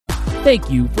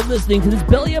Thank you for listening to this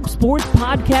Belly Up Sports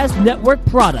Podcast Network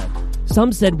product.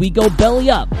 Some said we go belly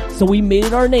up, so we made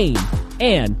it our name,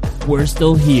 and we're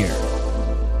still here.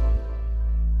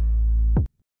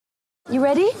 You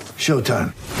ready?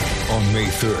 Showtime. On May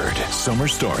 3rd, summer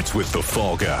starts with The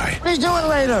Fall Guy. Let's do it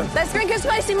later. Let's drink a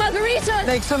spicy margarita.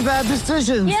 Make some bad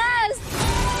decisions. Yes.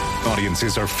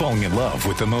 Audiences are falling in love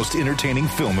with the most entertaining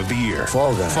film of the year.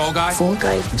 Fall Guy. Fall Guy? Fall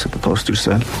Guy. That's what the poster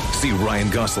said. See Ryan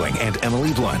Gosling and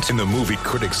Emily Blunt in the movie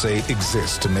critics say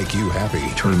exists to make you happy.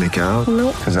 Trying to make it out?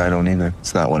 Nope. Because I don't either.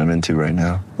 It's not what I'm into right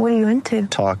now. What are you into?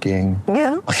 Talking.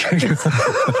 Yeah.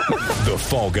 The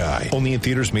Fall Guy. Only in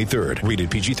theaters May 3rd.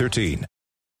 Rated PG-13.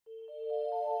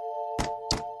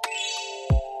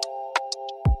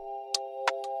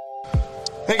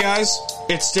 Hey guys,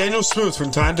 it's Daniel Smooth from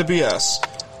Time to BS.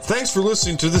 Thanks for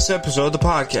listening to this episode of the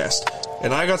podcast,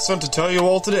 and I got something to tell you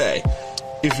all today.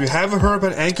 If you haven't heard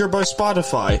about Anchor by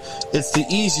Spotify, it's the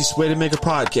easiest way to make a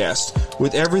podcast,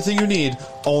 with everything you need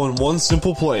all in one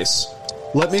simple place.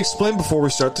 Let me explain before we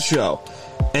start the show.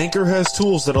 Anchor has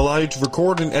tools that allow you to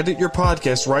record and edit your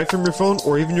podcast right from your phone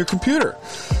or even your computer.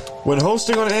 When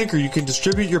hosting on Anchor, you can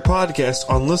distribute your podcast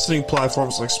on listening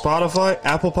platforms like Spotify,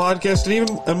 Apple Podcasts,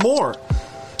 and more.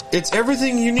 It's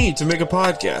everything you need to make a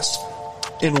podcast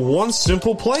in one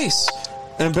simple place.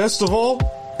 And best of all,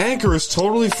 Anchor is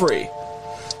totally free.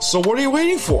 So what are you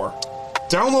waiting for?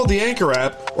 Download the Anchor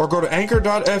app or go to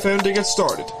anchor.fm to get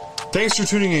started. Thanks for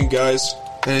tuning in, guys,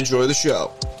 and enjoy the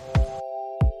show.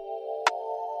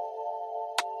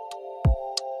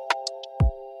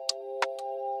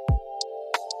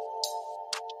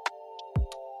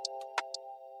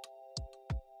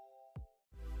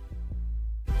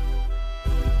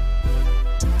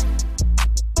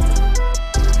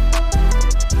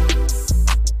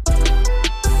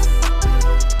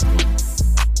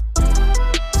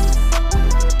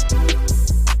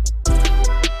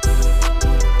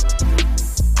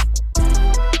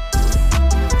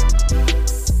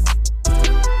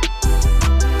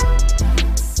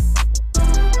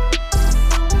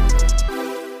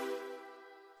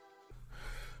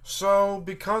 So,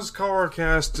 because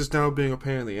Colorcast is now being a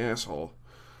pain in the asshole,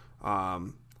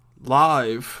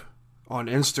 live on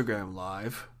Instagram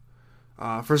Live,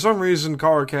 for some reason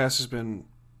Colorcast has been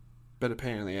a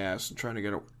pain in the ass and trying to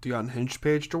get the Unhinged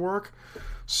page to work.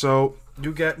 So,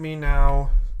 you get me now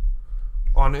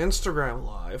on Instagram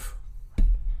Live,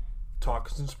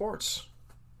 talking some sports.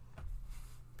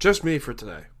 Just me for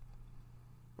today.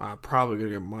 I'm probably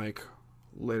going to get Mike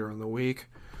later in the week,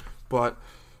 but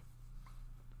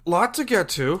lot to get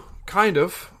to, kind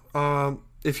of.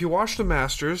 If you watched the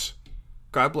Masters,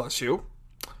 God bless you,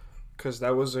 because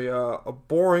that was a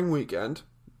boring weekend,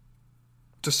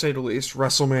 to say the least.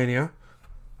 WrestleMania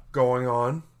going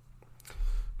on.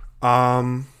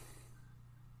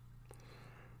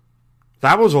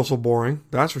 That was also boring,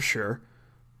 that's for sure.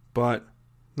 But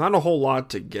not a whole lot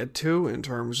to get to in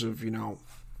terms of,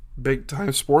 big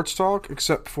time sports talk,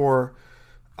 except for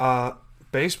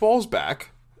baseball's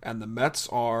back. And the Mets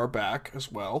are back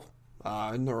as well,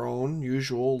 in their own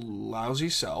usual lousy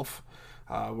self,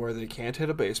 where they can't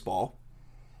hit a baseball.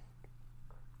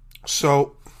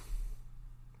 So,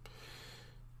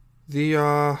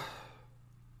 I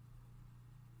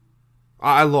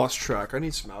lost track. I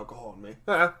need some alcohol in me.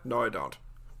 No, I don't.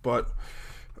 But,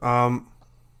 the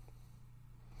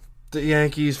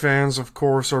Yankees fans, of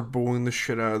course, are booing the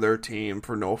shit out of their team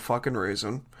for no fucking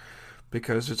reason.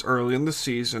 Because it's early in the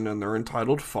season and they're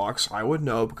entitled fucks. I would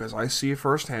know because I see it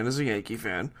firsthand as a Yankee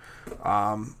fan.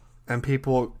 And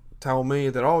people tell me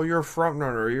that, oh, you're a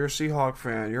frontrunner, you're a Seahawk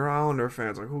fan, you're an Islander fan.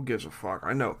 It's like, who gives a fuck?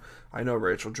 I know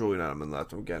Rachel, Julian Edelman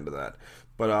left. We'll get into that.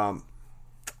 But,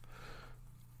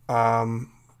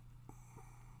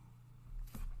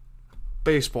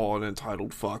 baseball and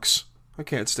entitled fucks. I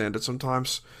can't stand it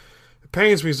sometimes. It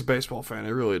pains me as a baseball fan.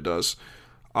 It really does.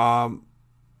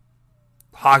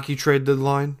 Hockey trade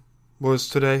deadline was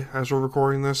today, as we're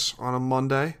recording this on a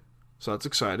Monday, so that's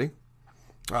exciting.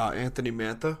 Anthony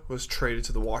Mantha was traded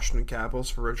to the Washington Capitals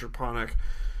for Richard Panik.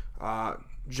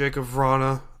 Jacob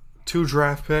Vrana, 2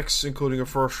 draft picks, including a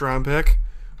first-round pick.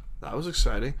 That was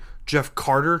exciting. Jeff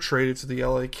Carter traded to the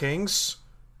LA Kings.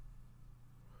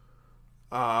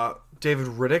 David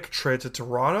Riddick traded to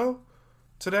Toronto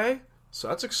today, so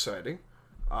that's exciting.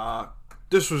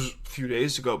 This was a few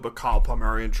days ago, but Kyle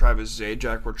Palmieri and Travis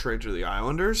Zajac were traded to the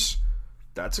Islanders.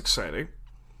 That's exciting.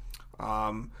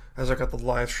 As I got the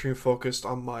live stream focused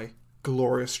on my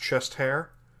glorious chest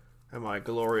hair and my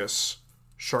glorious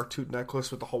shark tooth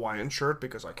necklace with the Hawaiian shirt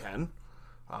because I can.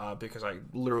 Because I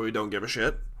literally don't give a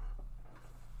shit.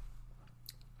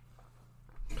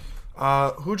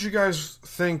 Who'd you guys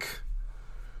think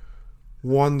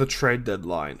won the trade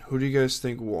deadline? Who do you guys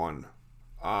think won?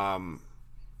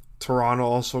 Toronto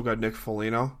also got Nick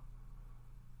Foligno.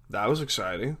 That was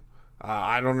exciting.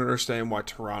 I don't understand why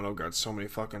Toronto got so many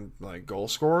fucking goal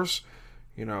scorers,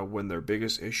 when their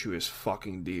biggest issue is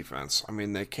fucking defense. I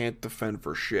mean, they can't defend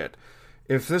for shit.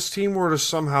 If this team were to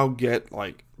somehow get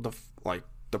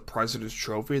the President's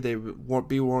Trophy, they would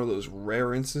be one of those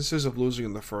rare instances of losing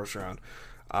in the first round.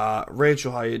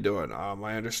 Rachel, how you doing?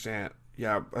 I understand.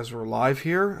 Yeah, as we're live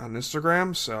here on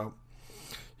Instagram, so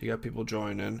you got people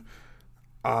joining in.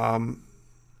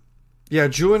 Yeah,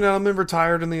 Julian Edelman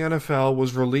retired in the NFL,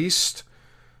 was released.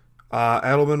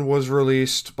 Edelman was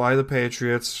released by the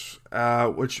Patriots,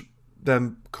 which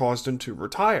then caused him to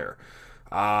retire.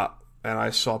 And I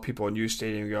saw people on U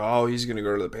Stadium go, "Oh, he's going to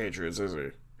go to the Patriots, is he?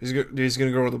 He's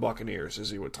going to go to the Buccaneers,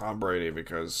 is he, with Tom Brady,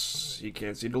 because he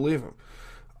can't seem to leave him."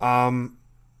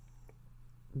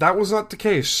 That was not the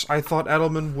case. I thought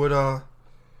Edelman would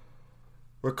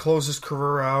close his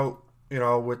career out,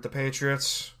 with the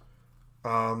Patriots.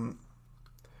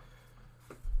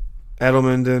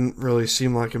 Edelman didn't really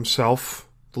seem like himself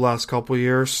the last couple of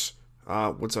years.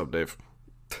 What's up, Dave?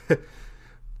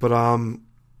 But,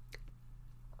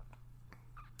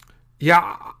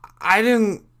 yeah, I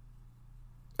didn't...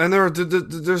 And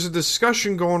there's a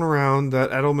discussion going around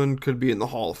that Edelman could be in the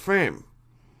Hall of Fame.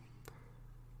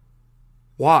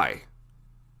 Why?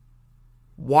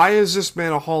 Why is this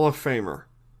man a Hall of Famer?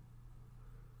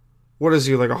 What is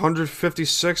he,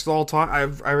 156th all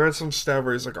time? I read some stat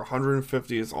where he's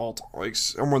 150th all time,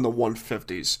 somewhere in the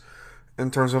 150s in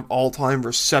terms of all-time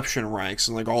reception ranks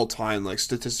and all-time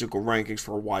statistical rankings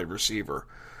for a wide receiver.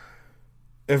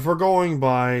 If we're going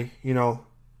by,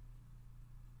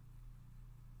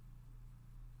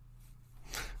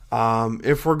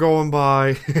 if we're going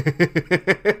by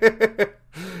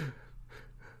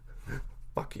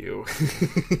fuck you.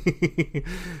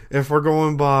 If we're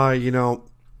going by,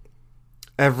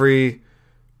 every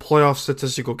playoff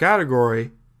statistical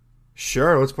category,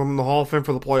 sure, let's put him in the Hall of Fame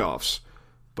for the playoffs.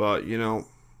 But,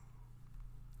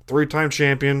 3-time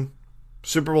champion,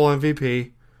 Super Bowl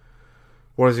MVP.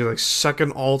 What is he,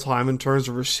 second all-time in terms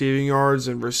of receiving yards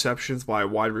and receptions by a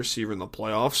wide receiver in the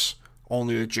playoffs?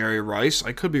 Only with Jerry Rice.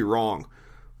 I could be wrong,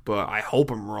 but I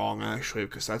hope I'm wrong, actually,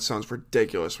 because that sounds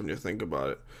ridiculous when you think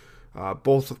about it.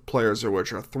 Both players of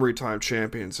which are 3-time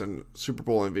champions and Super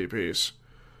Bowl MVPs.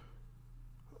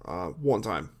 One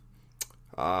time.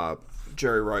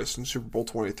 Jerry Rice in Super Bowl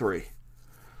 23.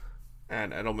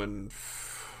 And Edelman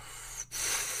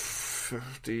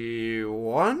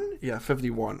 51? Yeah,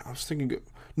 51. I was thinking...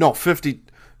 No,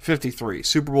 53.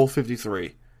 Super Bowl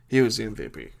 53. He was the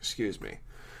MVP. Excuse me.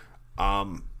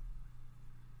 I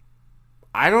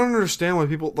don't understand why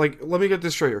people... let me get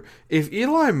this straight here. If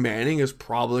Eli Manning is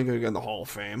probably going to get in the Hall of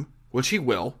Fame, which he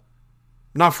will,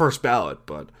 not first ballot,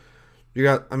 but you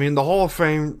got... the Hall of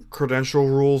Fame credential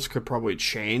rules could probably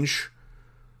change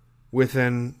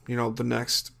within, the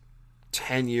next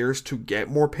 10 years to get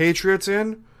more Patriots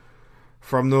in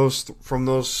from those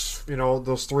those 3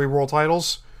 world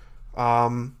titles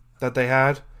that they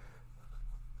had.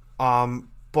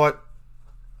 But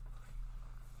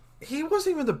he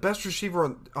wasn't even the best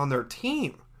receiver on their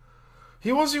team.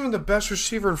 He wasn't even the best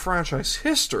receiver in franchise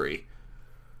history.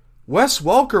 Wes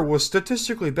Welker was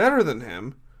statistically better than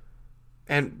him.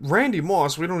 And Randy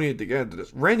Moss, we don't need to get into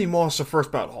this. Randy Moss is a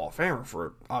first ballot Hall of Famer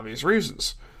for obvious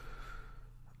reasons.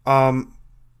 But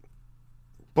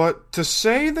to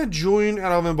say that Julian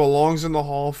Edelman belongs in the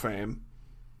Hall of Fame,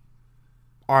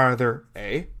 either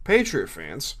A, Patriot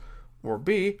fans, or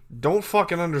B, don't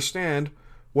fucking understand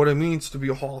what it means to be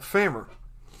a Hall of Famer.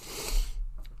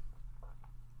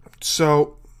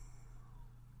 So,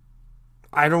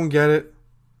 I don't get it.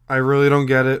 I really don't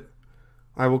get it.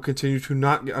 I will continue to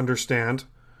not understand.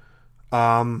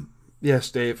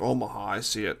 Yes, Dave, Omaha, I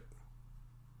see it.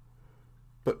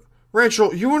 But,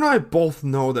 Rachel, you and I both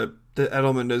know that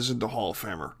Edelman isn't the Hall of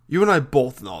Famer. You and I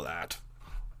both know that.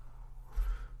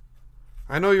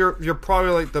 I know you're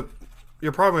probably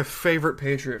you're probably my favorite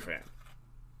Patriot fan.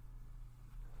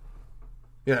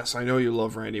 Yes, I know you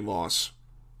love Randy Moss.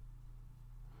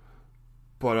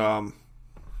 But,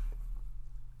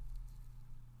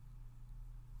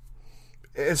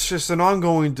 it's just an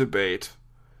ongoing debate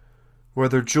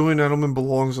whether Julian Edelman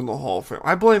belongs in the Hall of Fame.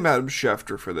 I blame Adam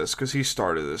Schefter for this, because he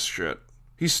started this shit.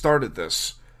 He started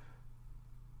this.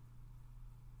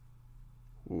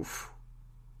 Oof.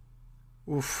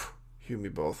 Oof. You and me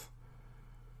both.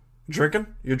 Drinking?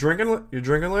 You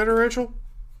drinking later, Rachel?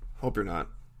 Hope you're not.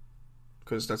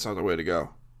 Because that's not the way to go.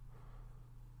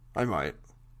 I might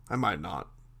not.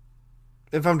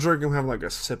 If I'm drinking, I'm having a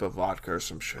sip of vodka or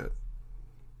some shit.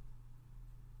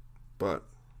 but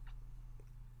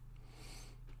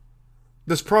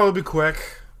this probably be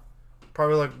quick.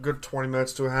 Probably like a good 20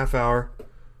 minutes to a half hour.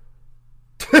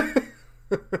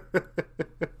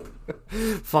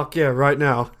 Fuck yeah, right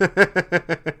now.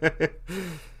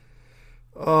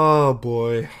 Oh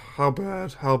boy, how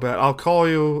bad. I'll call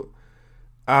you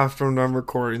after I'm done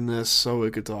recording this so we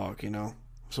could talk,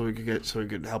 so we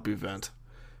could help you vent.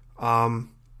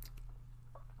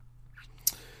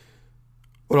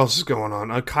 What else is going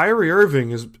on? Kyrie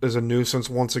Irving is a nuisance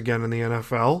once again in the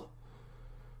NFL.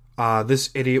 This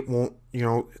idiot won't,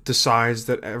 decides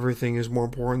that everything is more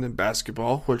important than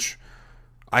basketball, which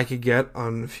I could get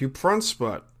on a few fronts,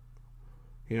 but,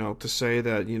 to say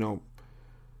that,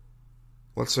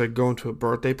 let's say going to a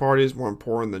birthday party is more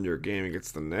important than your game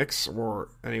against the Knicks or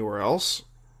anywhere else.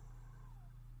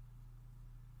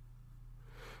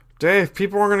 Dave,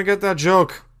 people aren't going to get that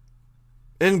joke.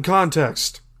 In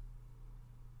context.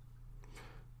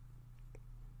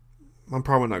 I'm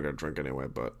probably not going to drink anyway,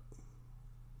 but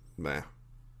meh.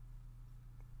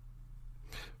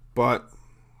 But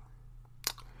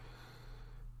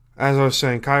as I was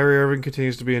saying, Kyrie Irving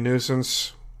continues to be a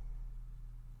nuisance.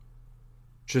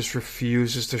 Just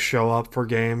refuses to show up for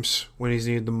games when he's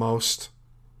needed the most.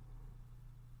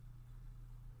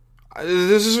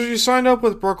 This is what you signed up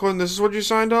with, Brooklyn. This is what you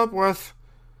signed up with.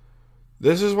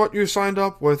 This is what you signed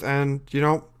up with, and,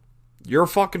 your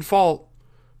fucking fault.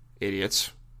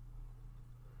 Idiots.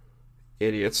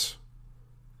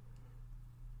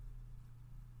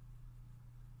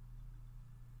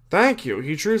 Thank you.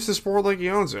 He treats the sport like he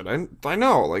owns it. I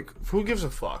know, who gives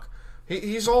a fuck?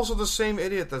 He's also the same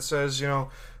idiot that says, the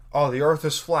earth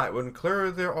is flat, when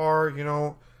clearly there are,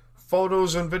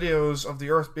 photos and videos of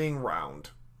the earth being round.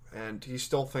 And he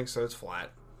still thinks that it's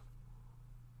flat.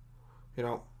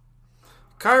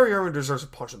 Kyrie Irving deserves a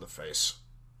punch in the face.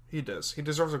 He does. He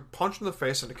deserves a punch in the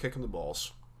face and a kick in the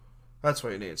balls. That's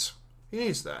what he needs. He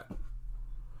needs that.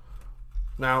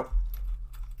 Now,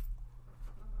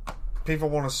 people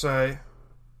want to say,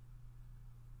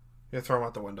 throw him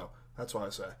out the window. That's what I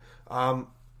say.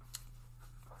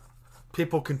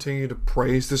 People continue to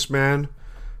praise this man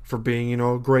for being,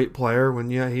 a great player. When,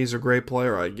 he's a great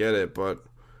player, I get it. But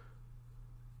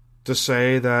to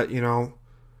say that,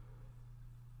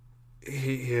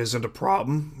 he isn't a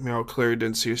problem, clearly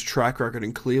didn't see his track record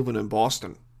in Cleveland and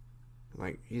Boston.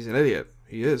 He's an idiot.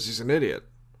 He's an idiot.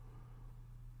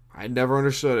 I never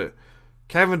understood it.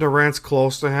 Kevin Durant's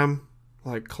close to him.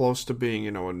 Close to being,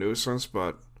 a nuisance,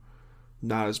 but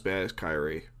not as bad as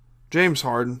Kyrie. James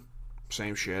Harden,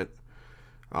 same shit.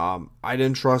 I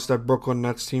didn't trust that Brooklyn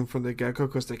Nets team from the get-go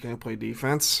because they can't play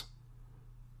defense.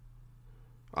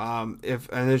 And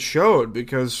it showed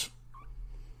because,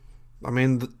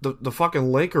 the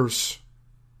fucking Lakers.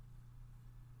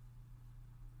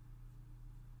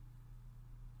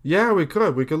 Yeah, we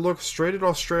could. We could look straight at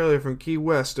Australia from Key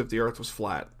West if the earth was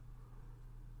flat.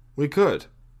 We could.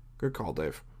 Good call,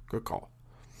 Dave. Good call.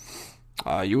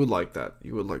 You would like that.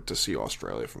 You would like to see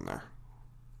Australia from there.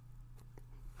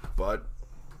 But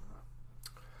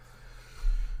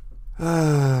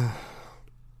the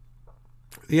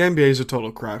NBA is a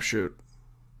total crapshoot.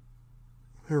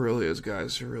 It really is,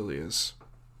 guys. It really is.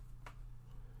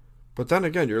 But then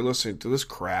again, you're listening to this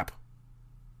crap.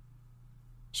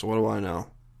 So what do I know?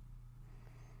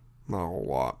 Not a whole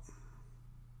lot.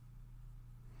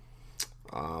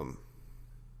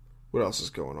 What else is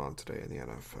going on today in the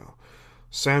NFL?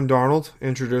 Sam Darnold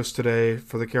introduced today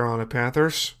for the Carolina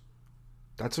Panthers.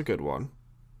 That's a good one.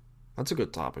 That's a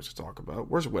good topic to talk about.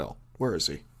 Where's Will? Where is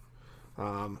he?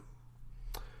 Sam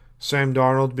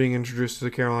Darnold being introduced to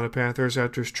the Carolina Panthers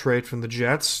after his trade from the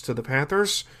Jets to the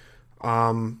Panthers.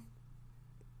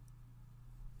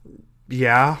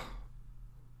 Yeah.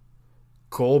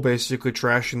 Cole basically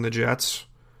trashing the Jets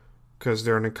because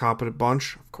they're an incompetent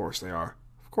bunch. Of course they are.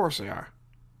 Of course they are.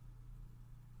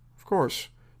 Of course.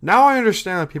 Now I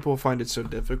understand that people find it so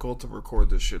difficult to record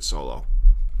this shit solo.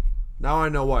 Now I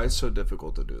know why it's so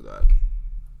difficult to do that.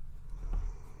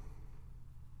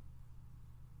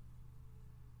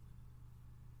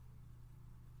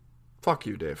 Fuck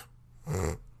you, Dave.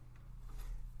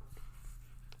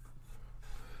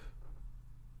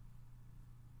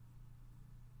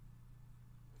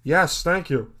 Yes, thank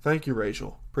you. Thank you,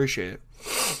 Rachel. Appreciate it.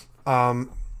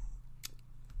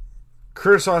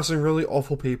 Criticizing really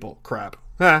awful people. Crap.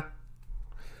 What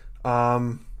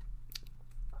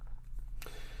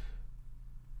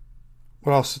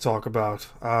else to talk about?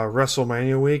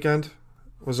 WrestleMania weekend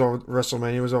was over.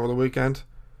 WrestleMania was over the weekend.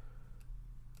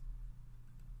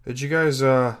 Did you guys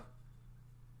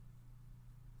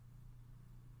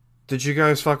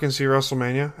fucking see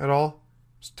WrestleMania at all?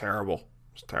 It's terrible.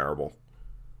 It's terrible.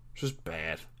 It's just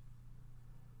bad.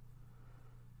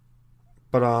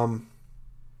 But,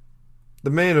 the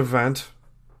main event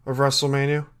of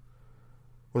WrestleMania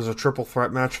was a triple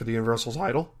threat match for the Universal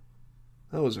title.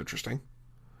 That was interesting.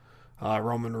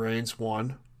 Roman Reigns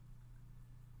won.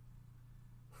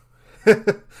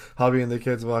 Hubby and the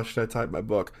kids, well, should I type my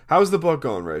book? How's the book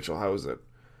going, Rachel? How is it?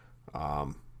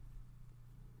 The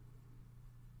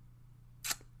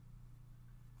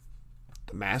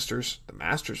Masters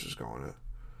was going in.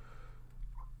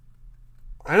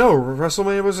 I know,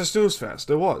 WrestleMania was a snooze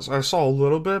fest. It was. I saw a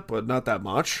little bit, but not that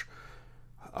much.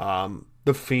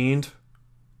 The Fiend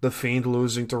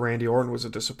losing to Randy Orton was a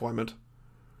disappointment.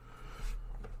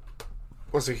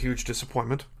 Was a huge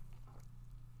disappointment.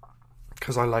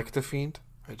 Because I like The Fiend.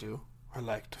 I do. I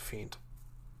like The Fiend.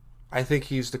 I think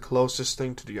he's the closest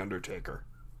thing to The Undertaker.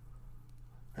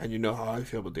 And you know how I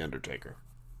feel about The Undertaker.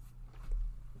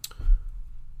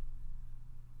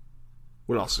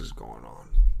 What else is going on?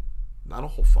 Not a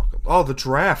whole fucking... Oh, the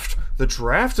draft. The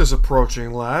draft is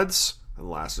approaching, lads and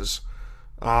lasses.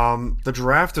 The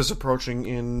draft is approaching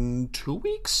in 2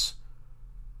 weeks?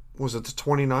 Was it the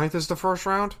 29th is the first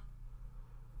round?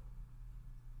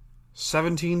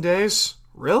 17 days?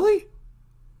 Really?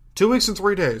 2 weeks and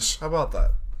 3 days. How about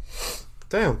that?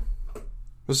 Damn.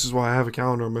 This is why I have a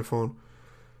calendar on my phone.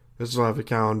 This is why I have a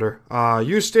calendar.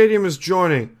 U Stadium is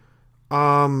joining.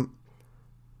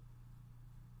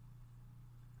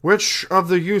 Which of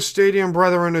the U Stadium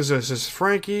brethren is this? Is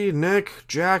Frankie, Nick,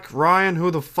 Jack, Ryan?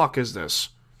 Who the fuck is this?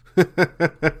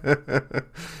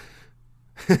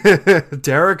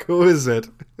 Derek, who is it?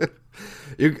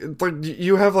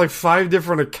 You have like 5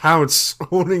 different accounts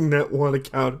owning that one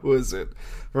account. Who is it?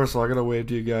 First of all, I gotta wave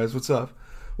to you guys. What's up?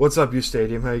 What's up, U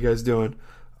Stadium? How you guys doing?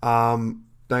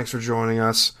 Thanks for joining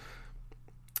us.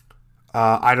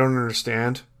 I don't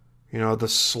understand, the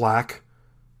Slack.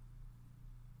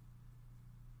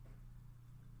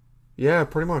 Yeah,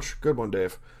 pretty much. Good one,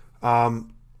 Dave.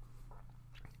 I'm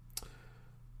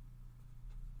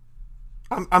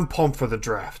pumped for the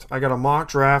draft. I got a mock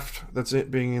draft. That's it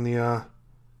being in the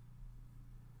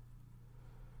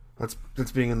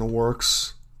that's being in the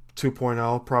works.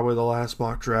 2.0, probably the last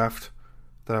mock draft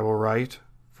that I will write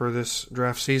for this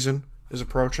draft season is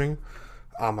approaching.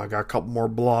 I got a couple more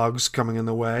blogs coming in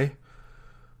the way.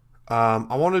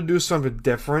 I want to do something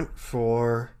different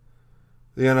for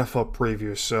the NFL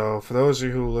preview. So for those of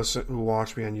you who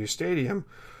watch me on U Stadium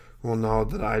will know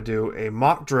that I do a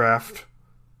mock draft.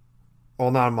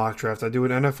 Well, not a mock draft. I do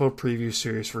an NFL preview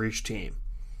series for each team.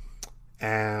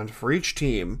 And for each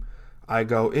team, I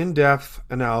go in-depth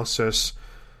analysis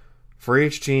for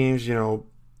each team's,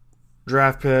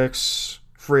 draft picks,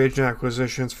 free agent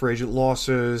acquisitions, free agent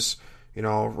losses,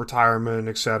 retirement,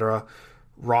 etc.,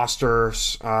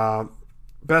 rosters,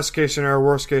 best case scenario,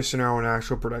 worst case scenario, and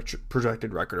actual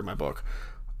projected record in my book.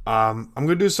 I'm going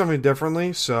to do something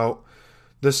differently. So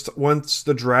once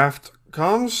the draft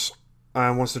comes,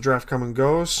 and once the draft comes and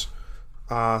goes,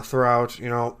 throughout,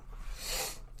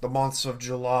 the months of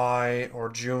July or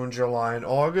June, July, and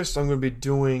August, I'm going to be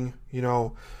doing,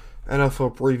 NFL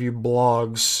preview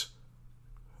blogs,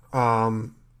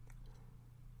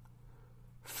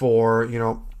 for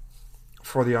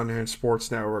the Unhinged Sports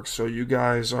Network. So you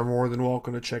guys are more than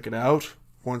welcome to check it out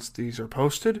once these are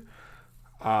posted.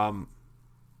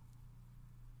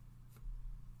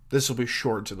 This will be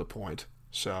short to the point.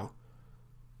 So,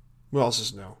 what else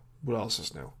is new?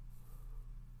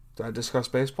 Did I discuss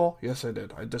baseball? Yes, I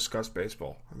did. I discussed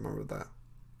baseball. I remember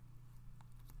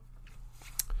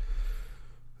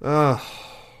that.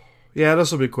 Yeah,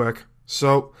 this will be quick.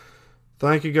 So,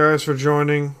 thank you guys for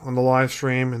joining on the live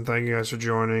stream, and thank you guys for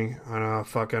joining on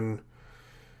fucking,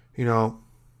 No,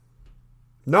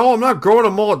 I'm not growing a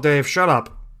mullet, Dave. Shut up.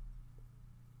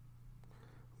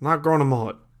 I'm not growing a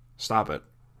mullet. Stop it.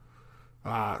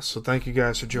 So thank you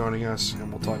guys for joining us, and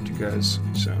we'll talk to you guys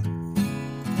soon.